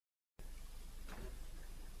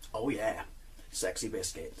Oh yeah, sexy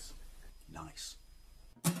biscuits. Nice.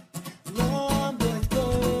 Long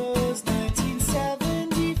was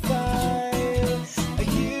 1975. A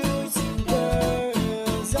YouTuber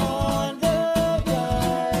is on the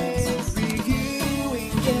rise.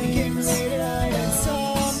 Reviewing games late at night and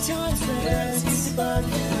sometimes friends used to bug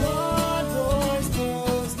him. Long was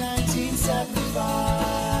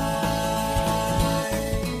 1975.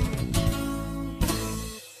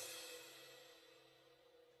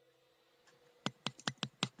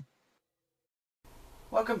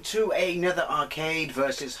 Welcome to another arcade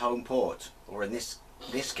versus home port, or in this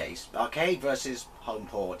case, arcade versus home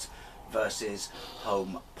port versus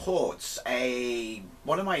home ports.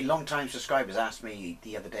 One of my long-time subscribers asked me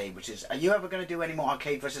the other day, which is, are you ever going to do any more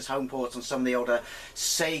arcade versus home ports on some of the older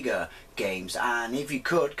SEGA games? And if you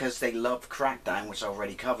could, because they love Crackdown, which I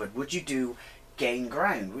already covered, would you do Game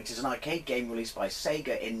Ground, which is an arcade game released by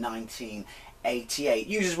SEGA in 1988.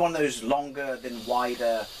 Uses one of those longer than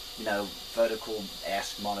wider,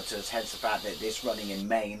 vertical-esque monitors, hence the fact that this running in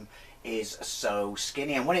MAME is so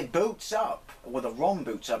skinny. And when it boots up, or the ROM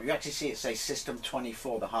boots up, you actually see it say System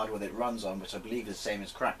 24, the hardware that it runs on, which I believe is the same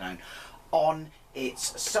as Crackdown, on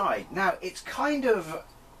its side. Now, it's kind of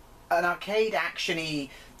an arcade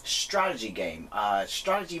action-y strategy game.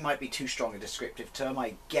 Strategy might be too strong a descriptive term,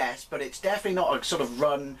 I guess, but it's definitely not a sort of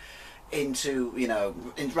run into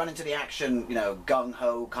the action,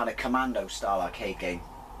 gung-ho kind of commando style arcade game.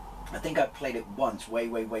 I think I played it once way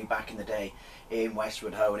back in the day in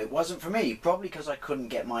Westwood Ho, and it wasn't for me, probably because I couldn't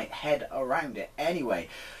get my head around it. Anyway,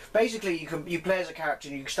 basically you play as a character,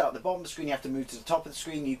 and you start at the bottom of the screen, you have to move to the top of the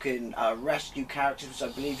screen, you can rescue characters, which I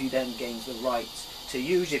believe you then gain the right to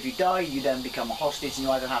use. If you die, you then become a hostage, and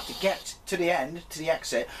you either have to get to the end, to the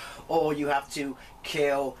exit, or you have to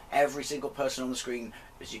kill every single person on the screen,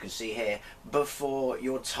 as you can see here, before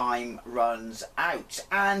your time runs out.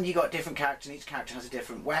 And you got different characters, and each character has a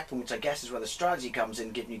different weapon, which I guess is where the strategy comes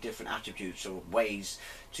in, giving you different attributes or ways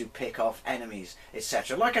to pick off enemies,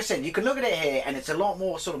 etc. Like I said, you can look at it here, and it's a lot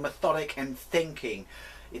more sort of methodic and thinking,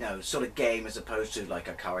 sort of game, as opposed to like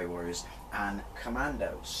Akari Warriors and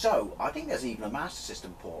Commando. So I think there's even a Master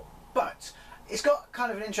System port, but it's got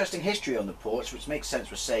kind of an interesting history on the ports, which makes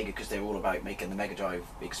sense with Sega because they're all about making the Mega Drive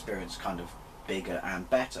experience kind of bigger and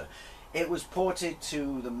better. It was ported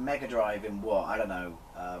to the Mega Drive in what, I don't know,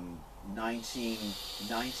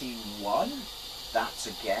 1991? That's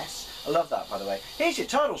a guess. I love that, by the way. Here's your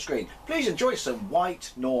title screen. Please enjoy some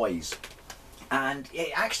white noise. And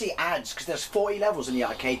it actually adds, because there's 40 levels in the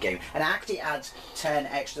arcade game, and it actually adds 10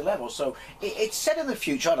 extra levels. So it's set in the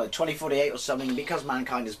future, I don't know, 2048 or something, and because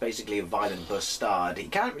mankind is basically a violent bastard, it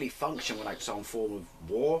can't really function without some form of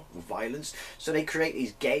war or violence. So they create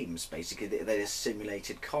these games, basically, that are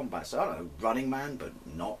simulated combat. So I don't know, Running Man, but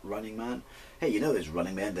not Running Man. Hey, there's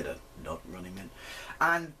Running Man that are not Running Man.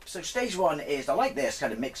 And so stage 1 is, I like this,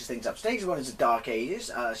 kind of mixes things up. Stage 1 is the Dark Ages,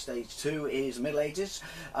 stage 2 is Middle Ages,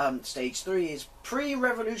 stage 3 is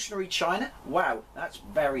pre-revolutionary China. Wow, that's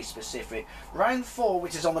very specific. Round 4,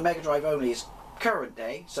 which is on the Mega Drive only, is current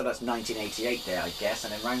day, so that's 1988 there, I guess,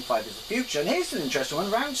 and then round 5 is the future. And here's an interesting one,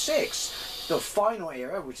 round 6, the final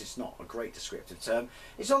era, which is not a great descriptive term,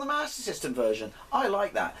 is on the Master System version. I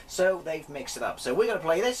like that, so they've mixed it up. So we're going to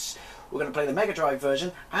play this, we're going to play the Mega Drive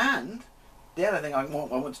version, and the other thing I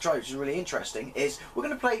want to try, which is really interesting, is we're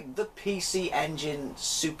going to play the PC Engine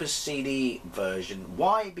Super CD version.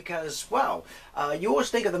 Why? Because, well, you always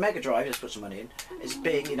think of the Mega Drive, let's put some money in, as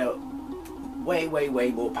being,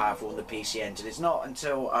 way more powerful than the PC Engine. It's not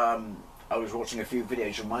until I was watching a few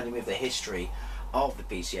videos reminding me of the history of the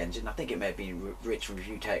PC Engine. I think it may have been Rich from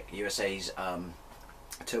Review Tech USA's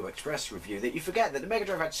Turbo Express review, that you forget that the Mega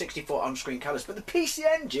Drive had 64 on-screen colours, but the PC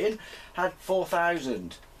Engine had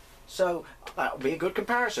 4,000. So that would be a good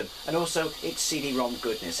comparison. And also, it's CD-ROM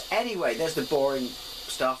goodness. Anyway, there's the boring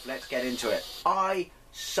stuff. Let's get into it. I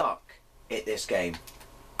suck at this game.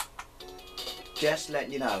 Just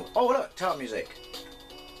letting you know. Oh, look, title music.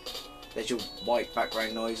 There's your white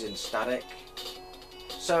background noise and static.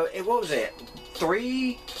 So, what was it?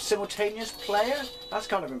 3 simultaneous player? That's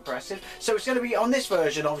kind of impressive. So it's going to be, on this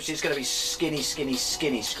version, obviously it's going to be skinny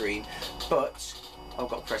screen. But I've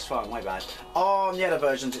got to press fire, my bad. On the other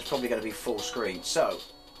versions, it's probably going to be full screen. So,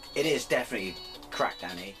 it is definitely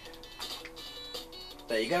Crackdown-y.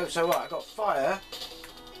 There you go. So, I got fire,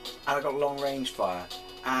 and I got long range fire.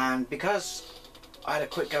 And because I had a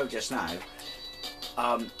quick go just now,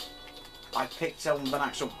 I picked up an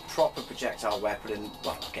actual proper projectile weapon, and,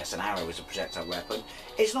 well, I guess an arrow is a projectile weapon.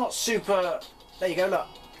 It's not super... There you go, look.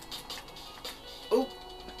 Ooh.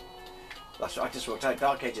 That's what I just worked out.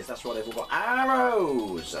 Dark Ages, that's why they've all got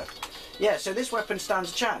arrows. Yeah, so this weapon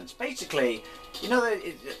stands a chance. Basically, you know that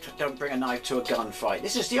don't bring a knife to a gunfight.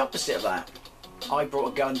 This is the opposite of that. I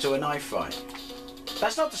brought a gun to a knife fight.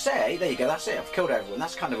 That's not to say, there you go, that's it, I've killed everyone.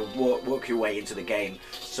 That's kind of a work your way into the game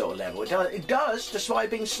sort of level. It does, despite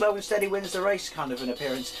being slow and steady wins the race kind of an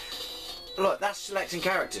appearance. Look, that's selecting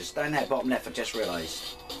characters. Down there, bottom left, I just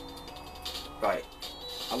realised. Right,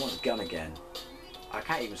 I want the gun again. I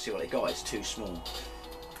can't even see what they got, it's too small.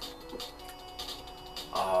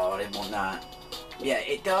 Oh, I didn't want that. Yeah,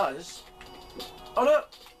 it does. Oh look!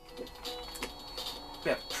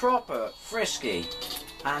 Yeah, proper frisky.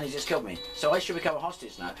 And he just killed me. So I should become a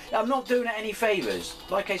hostage now. I'm not doing it any favours.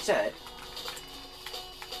 Like I said.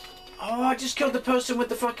 Oh, I just killed the person with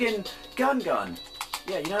the fucking gun.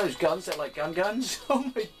 Yeah, you know those guns that are like guns? Oh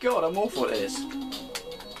my god, I'm awful at this.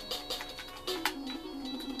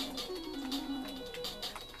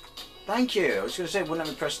 Thank you. I was going to say, wouldn't let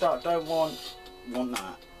me press start. Don't want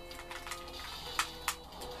that.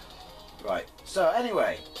 Right. So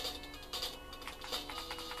anyway.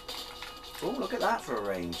 Oh, look at that for a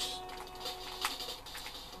range.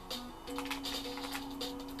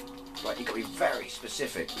 Right, you've got to be very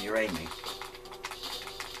specific when you're aiming.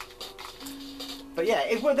 But yeah,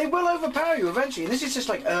 they will overpower you eventually, and this is just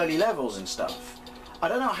like early levels and stuff. I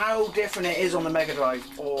don't know how different it is on the Mega Drive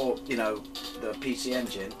or, you know, the PC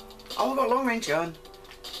Engine. Oh, I've got a long range gun.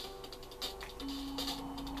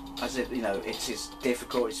 As if, you know, it's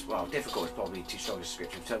difficult. Well, difficult is probably too strong a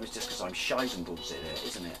descriptive term. It's just because I'm shizen balls at it,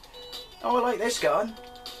 isn't it? Oh, I like this gun.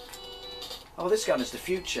 Oh, this gun is the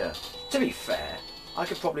future. To be fair, I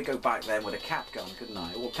could probably go back then with a cap gun, couldn't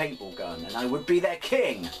I? Or a paintball gun, and I would be their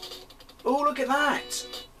king. Oh, look at that.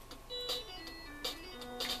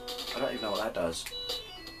 I don't even know what that does.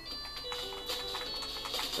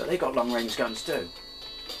 But they got long range guns too.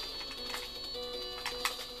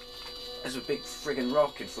 There's a big friggin'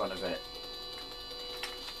 rock in front of it.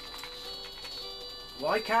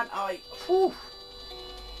 Why can't I... Whew.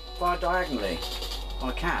 Fire diagonally. Oh,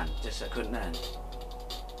 I can, just I couldn't then.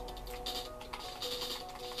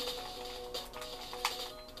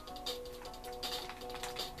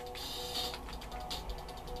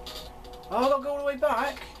 Oh, I've got to go all the way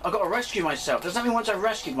back. I've got to rescue myself. Does that mean once I've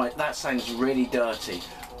rescued my... That sounds really dirty.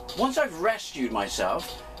 Once I've rescued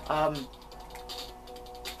myself, I'll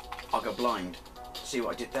go blind. See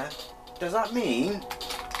what I did there? Does that mean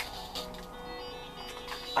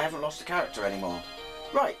I haven't lost the character anymore?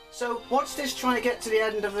 Right, so what's this trying to get to the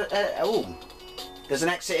end of the... oh, there's an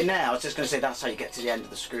exit in there. I was just going to say that's how you get to the end of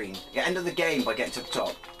the screen. Get end of the game by getting to the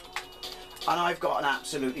top. And I've got an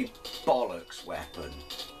absolutely bollocks weapon.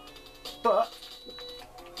 But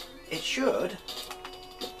it should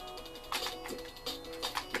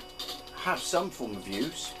have some form of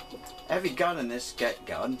use. Every gun in this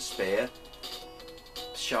gun, spear,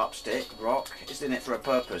 sharp stick, rock, is in it for a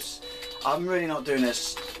purpose. I'm really not doing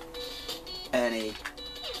this any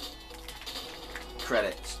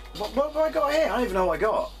credits. What have I got here? I don't even know what I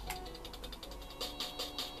got.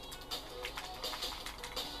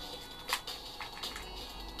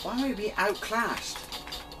 Why am I being outclassed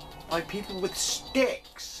by people with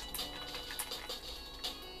sticks?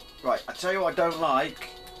 Right, I tell you what I don't like.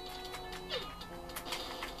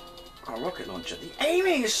 Oh, rocket launcher. The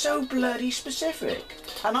aiming is so bloody specific.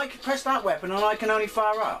 And I can press that weapon and I can only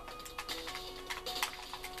fire up.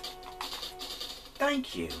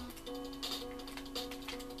 Thank you.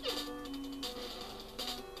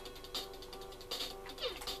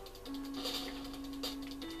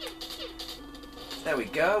 There we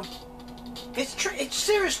go. It's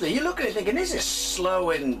seriously, you look at it thinking, this is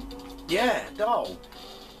slow and, yeah, dull.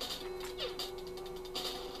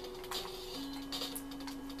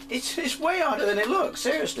 It's way harder than it looks,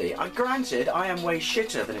 seriously. Granted, I am way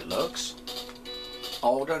shitter than it looks.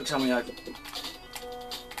 Oh, don't tell me I've...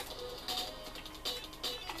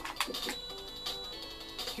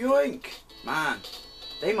 Yoink! Man,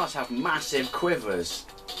 they must have massive quivers.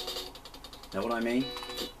 Know what I mean?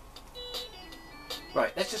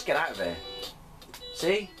 Right, let's just get out of here.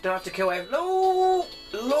 See? Don't have to kill every... Oh!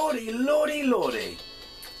 Lordy, lordy, lordy.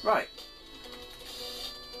 Right.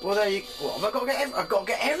 Well, there you... What, have I got to get... I've got to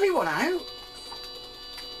get everyone out?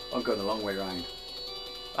 I'm going the long way round.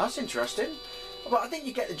 That's interesting. Well, I think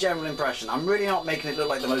you get the general impression. I'm really not making it look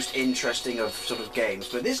like the most interesting of sort of games,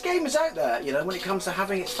 but this game is out there, you know, when it comes to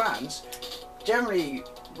having its fans. Generally,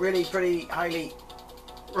 really pretty highly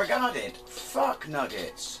regarded. Fuck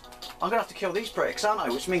nuggets. I'm going to have to kill these pricks, aren't I?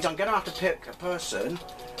 Which means I'm going to have to pick a person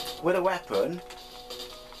with a weapon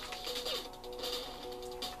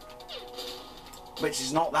which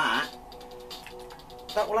is not that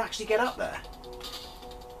will actually get up there.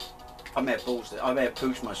 I may have balls. I may have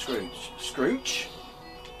pooched my Scrooge. Scrooge?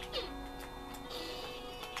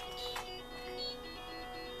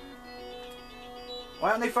 Why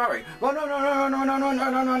aren't they firing? Run, run, run, run, run, run, run,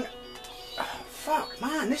 run, run, run. Oh, fuck,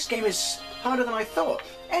 man, this game is harder than I thought.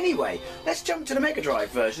 Anyway, let's jump to the Megadrive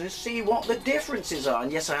version and see what the differences are.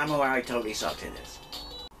 And yes, I am aware I totally sucked in this.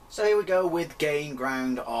 So here we go with Gain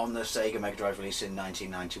Ground on the SEGA Megadrive release in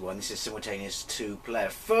 1991. This is simultaneous 2-player.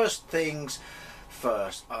 First things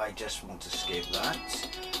first, I just want to skip that.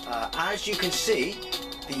 As you can see,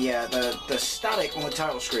 the static on the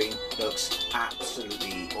title screen looks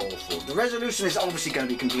absolutely awful. The resolution is obviously going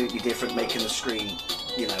to be completely different, making the screen,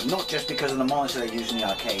 you know, not just because of the monitor they use in the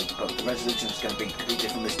arcade, but the resolution is going to be completely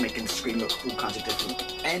different. It's making the screen look all kinds of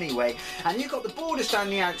different anyway. And you've got the border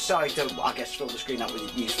standing outside to, I guess, fill the screen up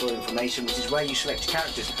with useful information, which is where you select your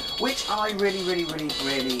characters, which I really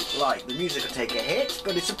like. The music will take a hit,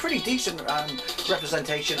 but it's a pretty decent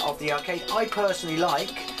representation of the arcade. I personally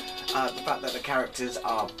like the fact that the characters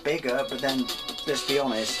are bigger, but then, let's be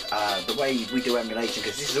honest, the way we do emulation,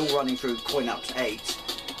 because this is all running through Coin-Up 8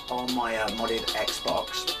 on my modded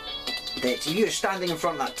Xbox, that you're standing in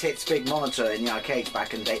front of that tits big monitor in the arcades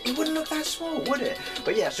back in the day, it wouldn't look that small, would it?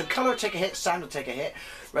 But yeah, so colour will take a hit, sound will take a hit,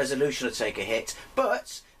 resolution will take a hit,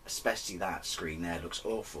 but especially that screen there looks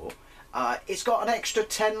awful. It's got an extra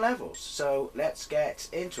 10 levels, so let's get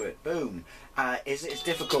into it. Boom. Is it as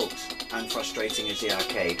difficult and frustrating as the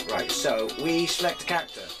arcade? Right, so we select a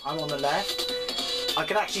character. I'm on the left. I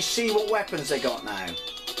can actually see what weapons they got now.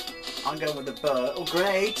 I'm going with the bird. Oh,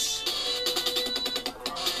 grenades.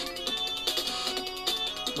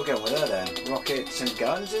 We're going with her then. Rockets and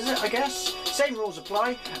guns, is it, I guess? Same rules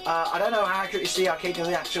apply. I don't know how accurate it's the arcade and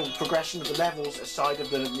the actual progression of the levels aside of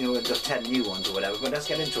the, you know, the 10 new ones or whatever, but let's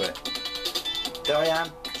get into it. There I am,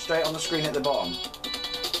 straight on the screen at the bottom.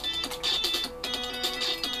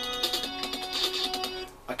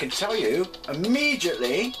 I can tell you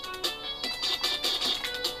immediately,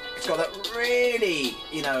 it's got that really,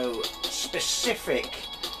 you know, specific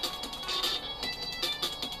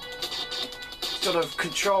sort of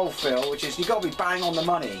control feel, which is you've got to be bang on the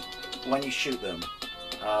money when you shoot them.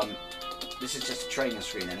 This is just a training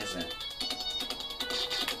screen then, isn't it?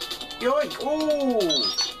 Yoink! Ooh!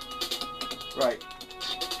 Right.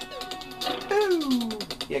 Ooh!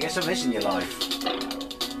 Yeah, get some of this in your life.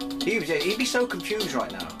 He'd be so confused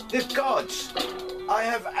right now. The gods! I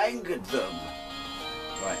have angered them.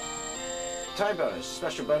 Right. Time bonus,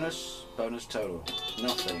 special bonus, bonus total.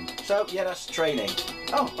 Nothing. So, yeah, that's training.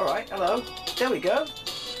 Oh, alright, hello. There we go.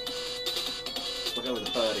 We'll go with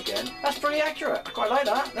the bird again. That's pretty accurate. I quite like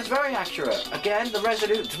that. That's very accurate. Again, the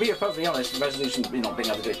resolution, to be perfectly honest, the resolution not being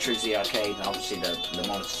able to do it true to the arcade, and obviously the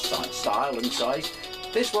monitor style and size,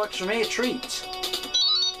 this works for me a treat.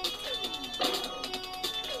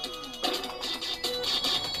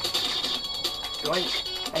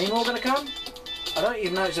 Yoink. Any more going to come? I don't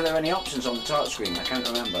even notice if there are any options on the title screen. I can't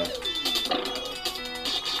remember.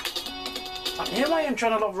 Here I am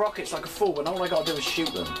trying to lob rockets like a fool, when all I got to do is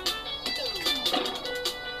shoot them.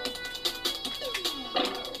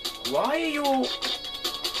 Why are you all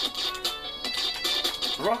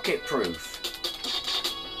rocket proof?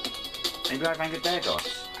 Maybe I've angered their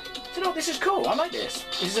gods. You know, this is cool. I like this.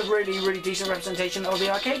 This is a really decent representation of the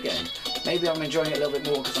arcade game. Maybe I'm enjoying it a little bit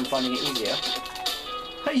more because I'm finding it easier.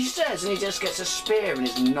 He says, and he just gets a spear in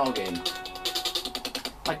his noggin.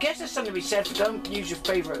 I guess there's something to be said for don't use your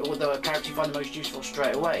favourite or the character you find the most useful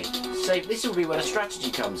straight away. Say, this would be where the strategy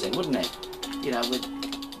comes in, wouldn't it? You know, with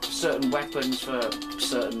certain weapons for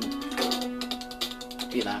certain,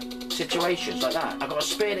 you know, situations like that. I've got a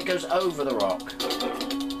spear that goes over the rock.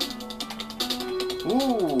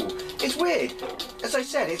 Ooh, it's weird. As I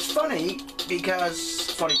said, it's funny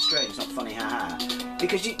because funny strange, it's not funny, haha.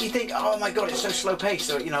 Because you think, oh my god, it's so slow paced.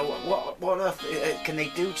 So you know, what on earth can they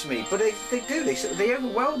do to me? But they do. They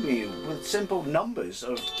overwhelm you with simple numbers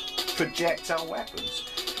of projectile weapons.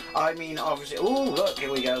 I mean, obviously. Oh, look,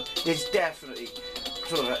 here we go. There's definitely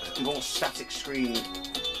sort of a more static screen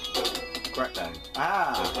crackdown.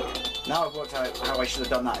 Ah, now I've worked out how I should have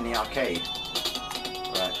done that in the arcade.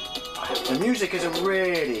 Right. The music is a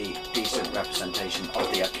really decent representation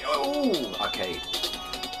of the arcade. Oh, arcade.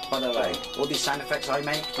 By the way, all these sound effects I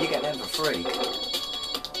make, you get them for free.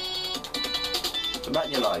 Put that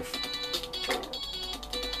in your life.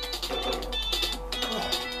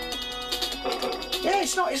 Yeah,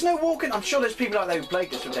 it's no walking. I'm sure there's people out there who played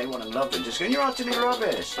this from day one and loved it, just going, you're utterly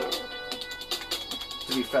rubbish.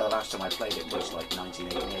 To be fair, the last time I played it was like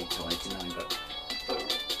 1988 to 89, but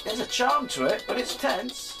there's a charm to it, but it's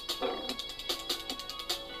tense.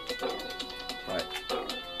 Right.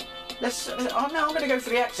 Oh no, I'm going to go for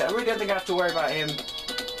the exit. I really don't think I have to worry about him.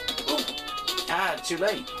 Ooh. Ah, too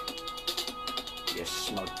late. You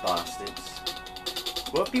smug bastards.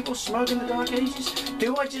 Were people smug in the Dark Ages?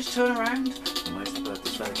 Do I just turn around? Where's the bird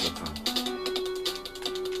this fella came from?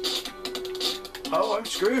 Oh, I'm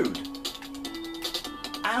screwed.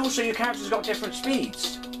 And also your character's got different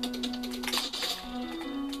speeds.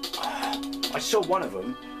 I saw one of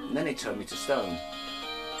them, and then it turned me to stone.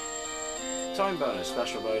 Time bonus,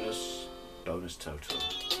 special bonus, bonus total.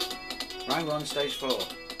 Round 1, stage 4.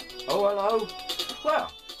 Oh, hello.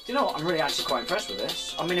 Well, do you know what? I'm really actually quite impressed with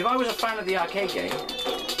this. I mean, if I was a fan of the arcade game,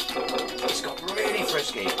 it's got really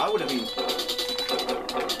frisky. I would have been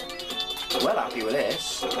well happy with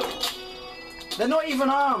this. They're not even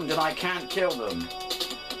armed and I can't kill them.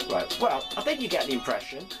 Right, well, I think you get the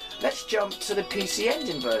impression. Let's jump to the PC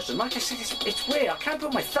Engine version. Like I said, it's weird. I can't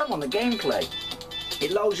put my thumb on the gameplay.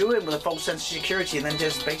 It lulls you in with a false sense of security and then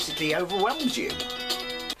just basically overwhelms you.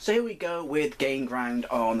 So here we go with Game Ground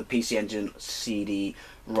on the PC Engine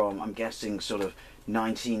CD-ROM. I'm guessing sort of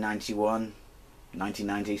 1991,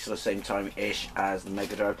 1990, sort of same time-ish as the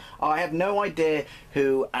Megadrive. I have no idea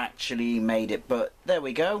who actually made it, but there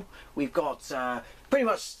we go. We've got pretty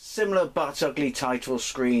much similar but ugly title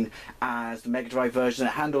screen as the Megadrive version.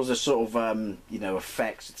 It handles a sort of, you know,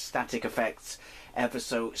 effects, static effects, ever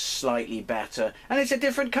so slightly better, and it's a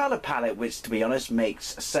different colour palette, which to be honest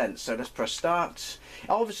makes sense. So let's press start.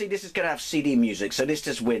 Obviously this is going to have CD music, so this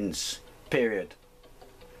just wins, period.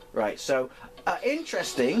 Right, so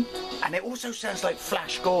interesting, and it also sounds like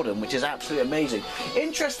Flash Gordon, which is absolutely amazing.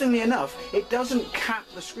 Interestingly enough, it doesn't cap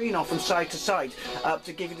the screen off from side to side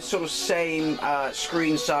to give you the sort of same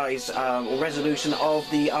screen size or resolution of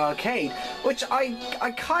the arcade, which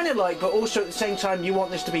I kind of like, but also at the same time you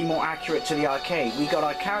want this to be more accurate to the arcade. We got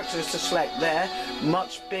our characters to select there,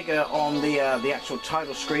 much bigger on the actual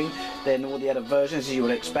title screen than all the other versions, as you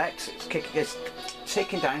would expect. It's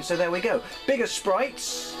ticking down, so there we go. Bigger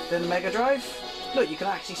sprites than Mega Drive. Look, you can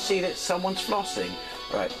actually see that someone's flossing.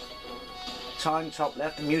 Right. Time, top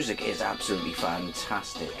left. The music is absolutely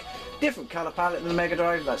fantastic. Different colour palette than the Mega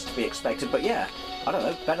Drive, that's to be expected, but yeah, I don't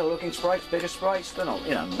know, better looking sprites, bigger sprites. They're not,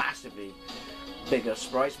 you know, massively bigger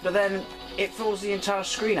sprites, but then it fills the entire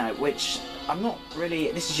screen out, which I'm not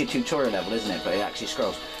really, this is your tutorial level, isn't it, but it actually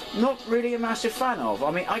scrolls. Not really a massive fan of.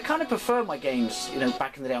 I mean, I kind of prefer my games, you know,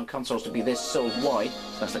 back in the day on consoles to be this sort of wide,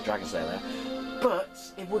 so that's like Dragon's Lair there. But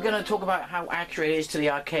if we're going to talk about how accurate it is to the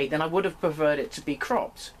arcade, then I would have preferred it to be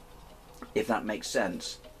cropped, if that makes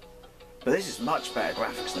sense. But this is much better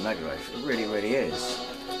graphics than Mega Drive. It really, really is.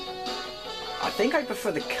 I think I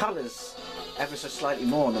prefer the colours ever so slightly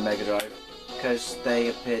more on the Mega Drive, because they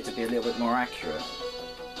appear to be a little bit more accurate.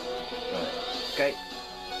 Right. Okay.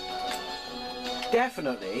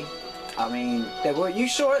 Definitely. I mean, you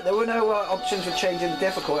saw it, there were no options for changing the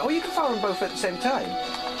difficulty. Oh, you can fire them both at the same time.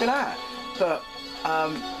 Look at that. But,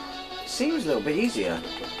 it seems a little bit easier.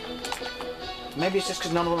 Maybe it's just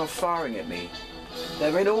because none of them are firing at me.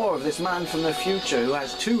 They're in awe of this man from the future who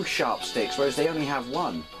has 2 sharp sticks, whereas they only have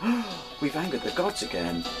 1. We've angered the gods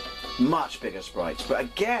again. Much bigger sprites. But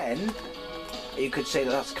again, you could say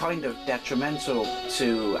that that's kind of detrimental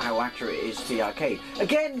to how accurate it is to the arcade.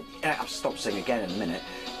 Again, I'll stop saying again in a minute.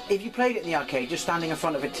 If you played it in the arcade, you're standing in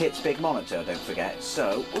front of a tits big monitor, don't forget.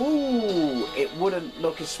 So, ooh, it wouldn't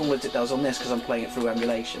look as small as it does on this because I'm playing it through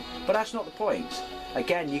emulation. But that's not the point.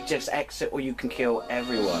 Again, you just exit or you can kill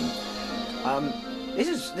everyone. This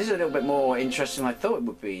is a little bit more interesting than I thought it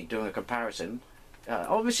would be, doing a comparison.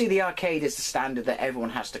 Obviously the arcade is the standard that everyone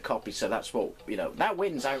has to copy, so that's what, you know, that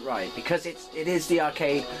wins outright because it is the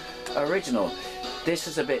arcade original. This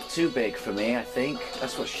is a bit too big for me, I think.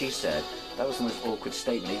 That's what she said. That was the most awkward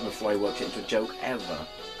statement even before I worked it into a joke ever.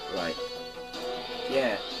 Right.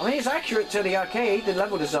 Yeah. I mean, it's accurate to the arcade, the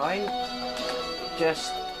level design.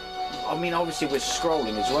 Just, I mean, obviously we're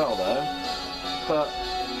scrolling as well though. But,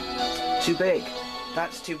 too big.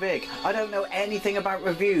 That's too big. I don't know anything about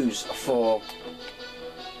reviews for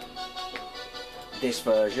this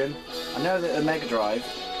version. I know that the Mega Drive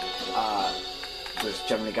was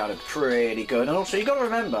generally kind of pretty good, and also you got to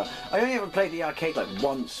remember, I only ever played the arcade like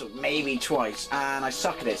once or maybe twice, and I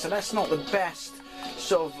suck at it, so that's not the best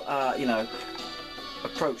sort of, you know,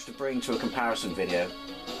 approach to bring to a comparison video.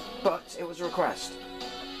 But it was a request.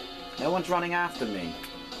 No one's running after me.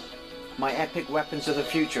 My epic weapons of the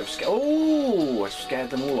future have scared. Oh, I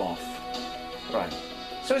scared them all off. Right.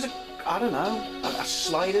 So it's a, I don't know, a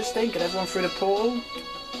sliders thing? Get everyone through the portal?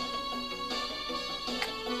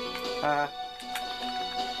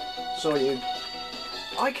 Saw you.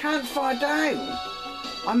 I can't fire down.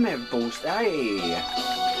 I'm a balls. Hey.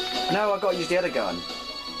 No, I got to use the other gun.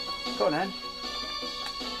 Go on then.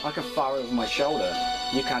 I can fire over my shoulder.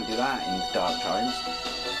 You can't do that in dark times.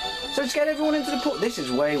 So let's get everyone into the port. This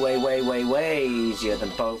is way, way, way, way, way easier than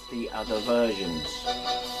both the other versions.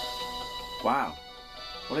 Wow.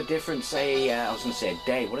 What a difference I was going to say a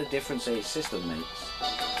day. What a difference a system makes.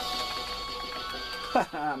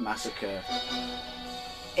 Massacre.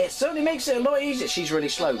 It certainly makes it a lot easier. She's really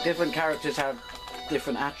slow. Different characters have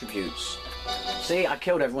different attributes. See, I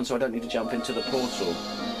killed everyone so I don't need to jump into the portal.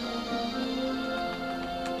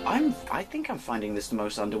 I think I'm finding this the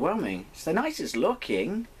most underwhelming. It's the nicest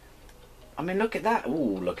looking. I mean, look at that.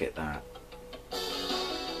 Ooh, look at that.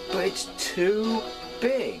 But it's too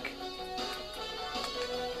big.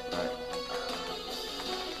 Right.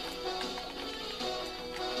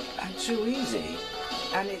 And too easy.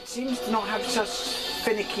 And it seems to not have such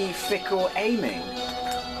finicky, fickle aiming.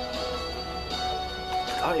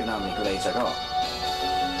 I don't even know how many grenades I got.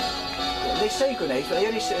 They say grenades, but they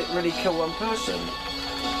only really kill one person.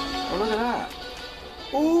 Oh, look at that.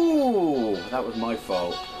 Ooh, that was my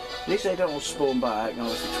fault. At least they don't all spawn back. No,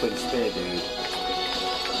 it's the twin spear, dude.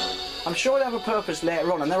 I'm sure they have a purpose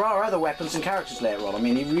later on, and there are other weapons and characters later on. I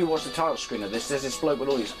mean, if you watch the title screen of this, there's this bloke with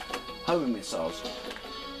all these homing missiles.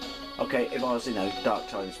 Okay, if I was, you know, dark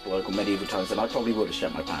times bloke or medieval times, then I probably would have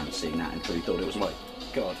shut my pants seeing that and truly thought it was like,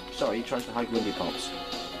 God, sorry, he tries to hide windy pops.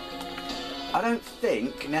 I don't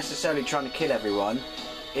think necessarily trying to kill everyone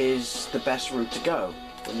is the best route to go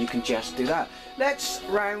when you can just do that. Let's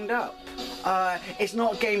round up. It's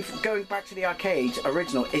not a game for, going back to the arcade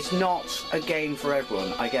original, it's not a game for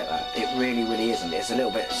everyone. I get that. It really, really isn't. It's a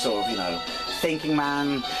little bit sort of, you know, thinking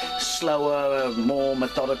man, slower, more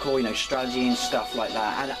methodical, you know, strategy and stuff like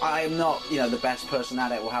that. And I'm not, you know, the best person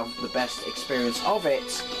at it or have the best experience of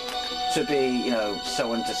it to be, you know,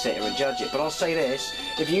 someone to sit here and judge it. But I'll say this,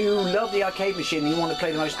 if you love the arcade machine and you want to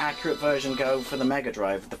play the most accurate version, go for the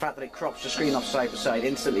Megadrive. The fact that it crops the screen off side to side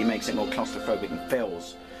instantly makes it more claustrophobic and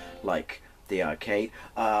feels like the arcade.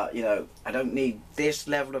 You know, I don't need this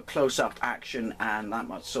level of close-up action and that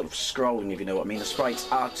much sort of scrolling, if you know what I mean. The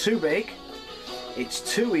sprites are too big, it's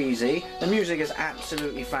too easy, the music is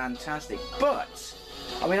absolutely fantastic, but,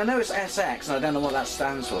 I mean, I know it's SX and I don't know what that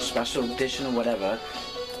stands for, special edition or whatever.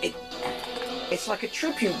 It's like a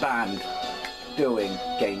tribute band doing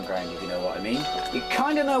Game Ground, if you know what I mean. You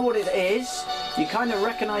kind of know what it is, you kind of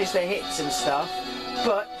recognise the hits and stuff,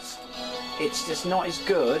 but it's just not as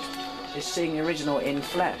good as seeing the original in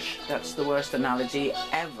flesh. That's the worst analogy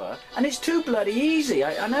ever. And it's too bloody easy.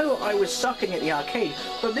 I know I was sucking at the arcade,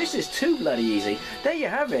 but this is too bloody easy. There you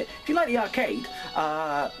have it. If you like the arcade,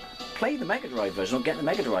 play the Mega Drive version or get the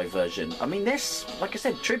Mega Drive version. I mean, this, like I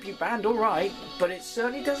said, tribute band, alright, but it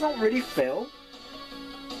certainly does not really feel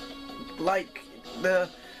like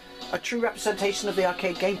a true representation of the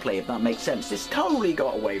arcade gameplay, if that makes sense. This totally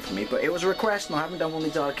got away from me, but it was a request and I haven't done one of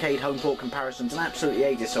these arcade home port comparisons in absolutely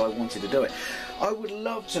ages, so I wanted to do it. I would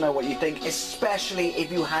love to know what you think, especially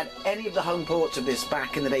if you had any of the home ports of this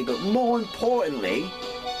back in the day, but more importantly,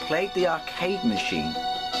 played the arcade machine.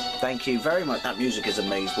 Thank you very much. That music is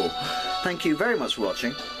amazing. Thank you very much for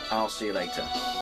watching. I'll see you later.